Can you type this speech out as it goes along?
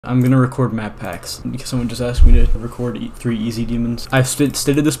I'm gonna record map packs because someone just asked me to record 3 easy demons. I've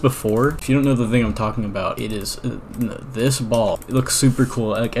stated this before. If you don't know the thing I'm talking about, it is this ball. It looks super cool.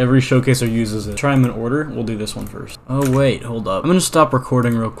 Like every showcaser uses it. Try them in order. We'll do this one first. Oh wait, hold up. I'm gonna stop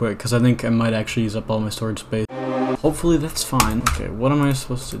recording real quick because I think I might actually use up all my storage space. Hopefully that's fine. Okay, what am I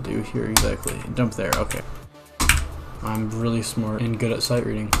supposed to do here exactly? Jump there. Okay. I'm really smart and good at sight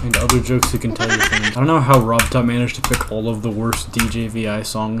reading and other jokes you can tell your friends. I don't know how RobTop managed to pick all of the worst DJVI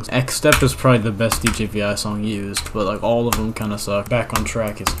songs. yStep is probably the best DJVI song used, but like all of them kind of suck. Back on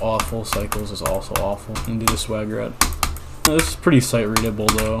Track is awful. Cycles is also awful. And do the swag rat. This is pretty sight readable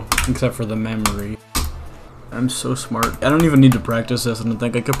though, except for the memory. I'm so smart. I don't even need to practice this, and I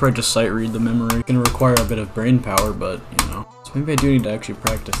think I could probably just sight read the memory. It's gonna require a bit of brain power, but you know. So maybe I do need to actually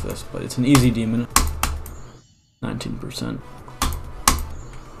practice this, but it's an easy demon. 19%.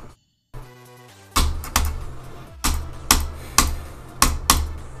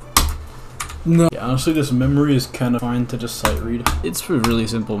 No. Yeah, honestly, this memory is kind of fine to just sight read. It's a really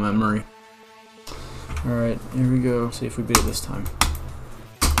simple memory. Alright, here we go. See if we beat it this time.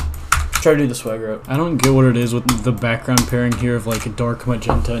 Try to do the swag route. I don't get what it is with the background pairing here of like dark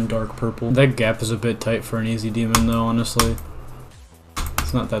magenta and dark purple. That gap is a bit tight for an easy demon though, honestly.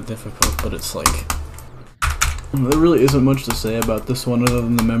 It's not that difficult, but it's like... There really isn't much to say about this one other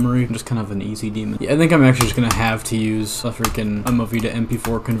than the memory. Just kind of an easy demon. Yeah, I think I'm actually just gonna have to use a freaking MOV to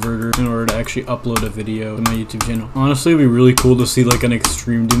MP4 converter in order to actually upload a video to my YouTube channel. Honestly, it'd be really cool to see like an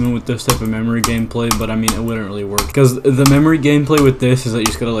extreme demon with this type of memory gameplay, but I mean, it wouldn't really work. Because the memory gameplay with this is that you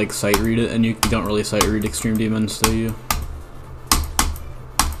just gotta like sight read it, and you don't really sight read extreme demons, do you?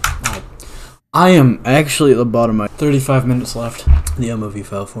 I am actually at the bottom of 35 minutes left. The MOV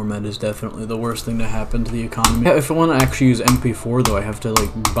file format is definitely the worst thing to happen to the economy. If I want to actually use MP4 though, I have to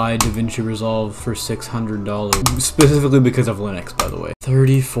like buy DaVinci Resolve for $600. Specifically because of Linux, by the way.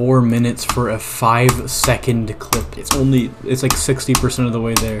 34 minutes for a 5-second clip. It's like 60% of the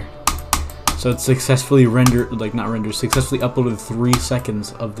way there. So it's successfully rendered, like not rendered, successfully uploaded 3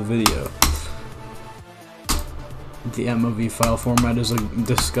 seconds of the video. The MOV file format is a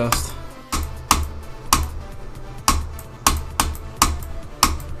disgust.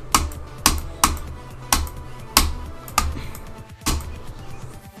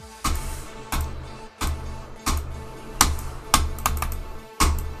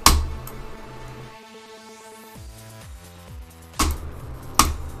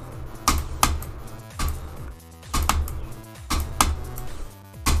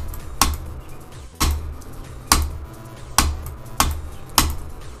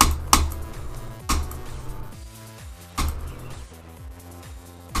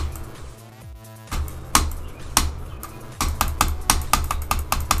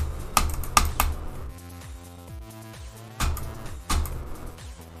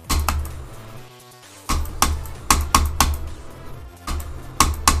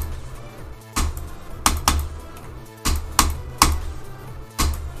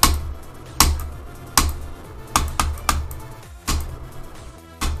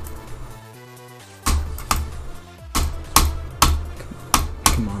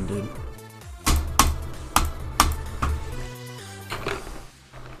 Come on, dude.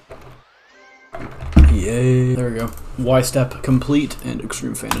 Yay. There we go. yStep complete and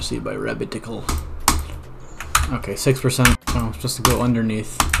Extreme Fantasy by Rabbitical. Okay, 6%. Oh, I'm supposed to go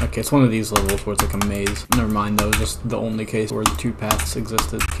underneath. Okay, it's one of these levels where it's like a maze. Never mind, that was just the only case where the 2 paths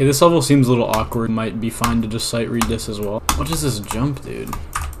existed. Okay, this level seems a little awkward. Might be fine to just sight read this as well. What is this jump, dude?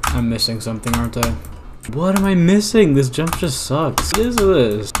 I'm missing something, aren't I? What am I missing? This jump just sucks. What is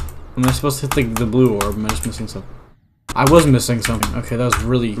this? Am I supposed to hit like the blue orb? Am I just missing something? I was missing something. Okay, that was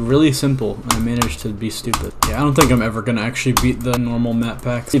really simple, and I managed to be stupid. Yeah, I don't think I'm ever gonna actually beat the normal map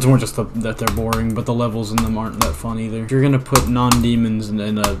packs. It's more just that they're boring, but the levels in them aren't that fun either. If you're gonna put non-demons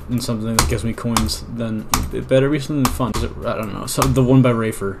in something that gives me coins, then it better be something fun. Is it, I don't know. So the one by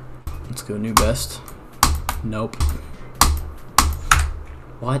Rafer. Let's go new best. Nope.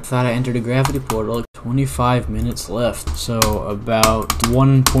 What? Thought I entered a gravity portal. 25 minutes left. So about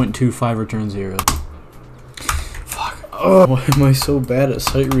 1.25 return 0. Fuck. Oh, why am I so bad at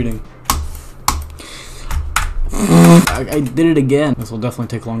sight reading? I did it again. This will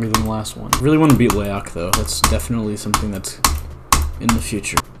definitely take longer than the last one. I really want to beat Layak though. That's definitely something that's in the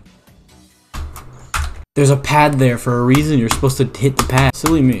future. There's a pad there for a reason. You're supposed to hit the pad.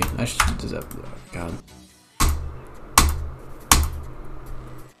 Silly me. I should do that. God.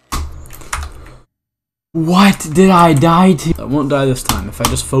 What did I die to? I won't die this time. If I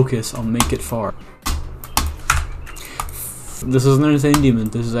just focus, I'll make it far. This isn't an insane demon.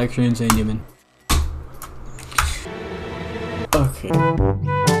 This is actually an insane demon.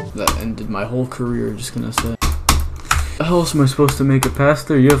 Okay. That ended my whole career, just gonna say. How else am I supposed to make it past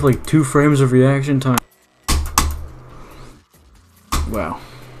there? You have like 2 frames of reaction time. Wow.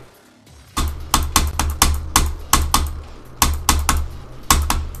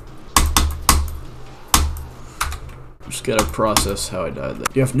 Just gotta process how I died there.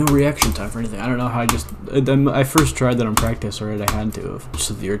 You have no reaction time for anything. I don't know how I first tried that on practice, or I had to.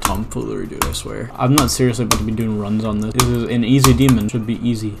 Severe tomfoolery, dude, I swear. I'm not seriously about to be doing runs on this. This is an easy demon. Should be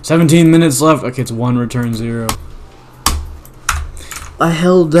easy. 17 minutes left. Okay, it's 1 return 0. I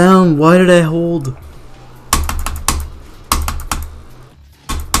held down. Why did I hold?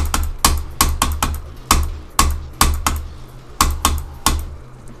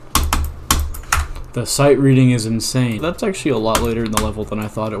 The sight reading is insane. That's actually a lot later in the level than I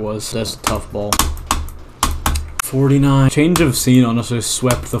thought it was. That's a tough ball. 49. Change of scene honestly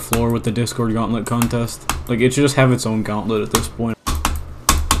swept the floor with the Discord gauntlet contest. Like, it should just have its own gauntlet at this point.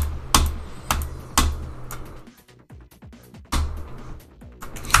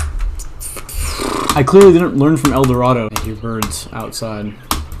 I clearly didn't learn from El Dorado. I hear birds outside.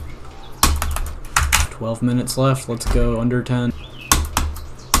 12 minutes left. Let's go. Under 10.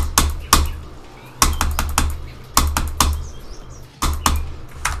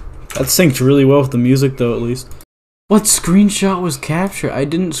 That synced really well with the music, though, at least. What screenshot was captured? I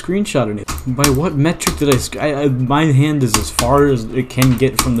didn't screenshot anything. By what metric did my hand is as far as it can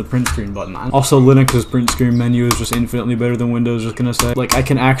get from the print screen button. Also, Linux's print screen menu is just infinitely better than Windows, just gonna say. Like, I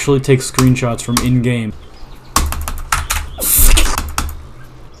can actually take screenshots from in-game.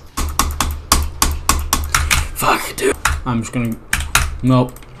 Fuck, dude. I'm just gonna...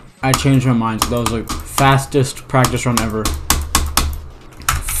 Nope. I changed my mind. So that was, like, fastest practice run ever.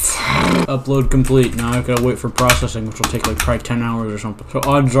 Upload complete. Now I gotta wait for processing, which will take like probably 10 hours or something. So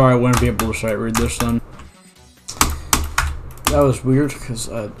odds are I wouldn't be able to sight read this then. That was weird because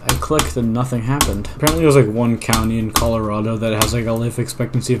I clicked and nothing happened. Apparently there's like one county in Colorado that has like a life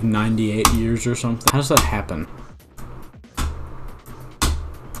expectancy of 98 years or something. How does that happen?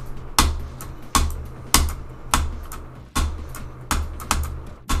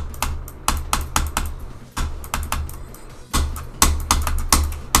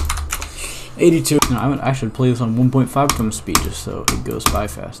 No, I should play this on 1.5 times speed just so it goes by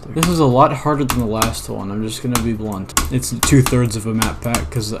faster. This is a lot harder than the last one, I'm just gonna be blunt. It's 2/3 of a map pack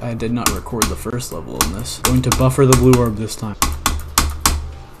because I did not record the first level in this. Going to buffer the blue orb this time.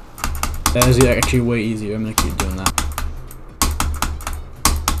 That is actually way easier, I'm gonna keep doing that.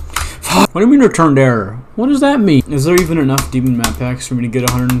 What do you mean returned error? What does that mean? Is there even enough demon map packs for me to get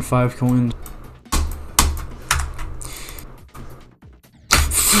 105 coins?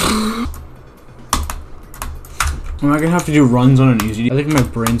 Am I gonna have to do runs on an easy? I think my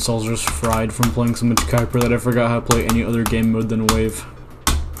brain cells are just fried from playing so much Kuiper that I forgot how to play any other game mode than Wave.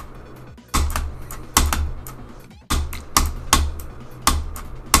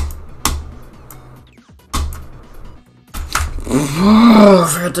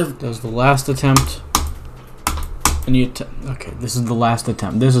 That was the last attempt. Okay, this is the last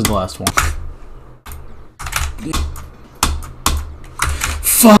attempt. This is the last one.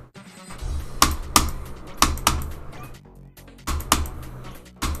 Fuck.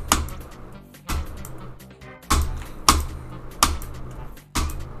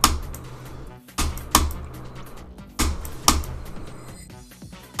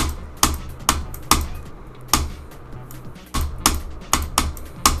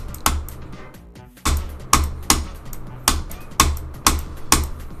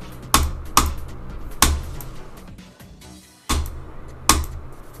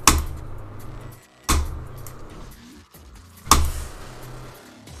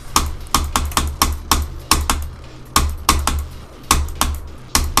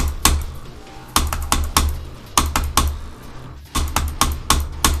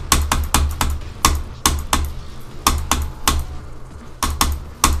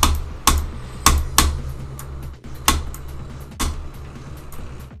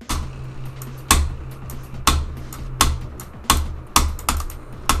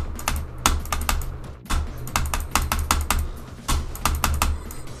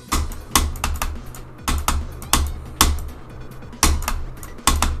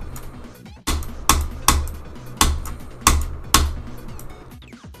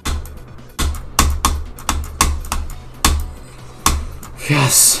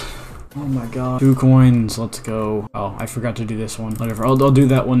 Yes! Oh my god. 2 coins, let's go. Oh, I forgot to do this one. Whatever, I'll do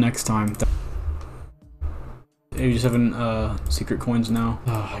that one next time. 87 secret coins now.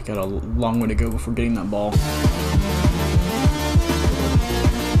 Oh, I got a long way to go before getting that ball.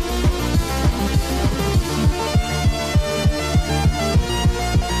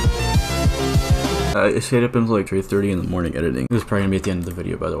 I stayed up until like 3:30 in the morning editing. This is probably gonna be at the end of the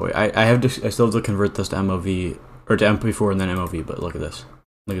video, by the way. I still have to convert this to MOV, or to MP4 and then MOV, but look at this.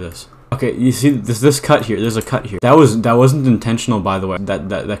 Look at this. Okay, you see this cut here. There's a cut here. That wasn't intentional, by the way.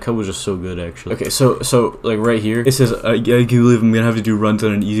 That cut was just so good, actually. Okay, so like right here, it says I can't believe I'm gonna have to do runs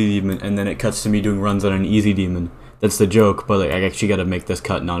on an easy demon, and then it cuts to me doing runs on an easy demon. That's the joke, but like I actually gotta make this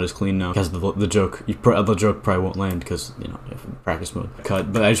cut not as clean now because the joke probably won't land because, you know, practice mode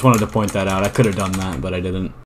cut. But I just wanted to point that out. I could have done that, but I didn't.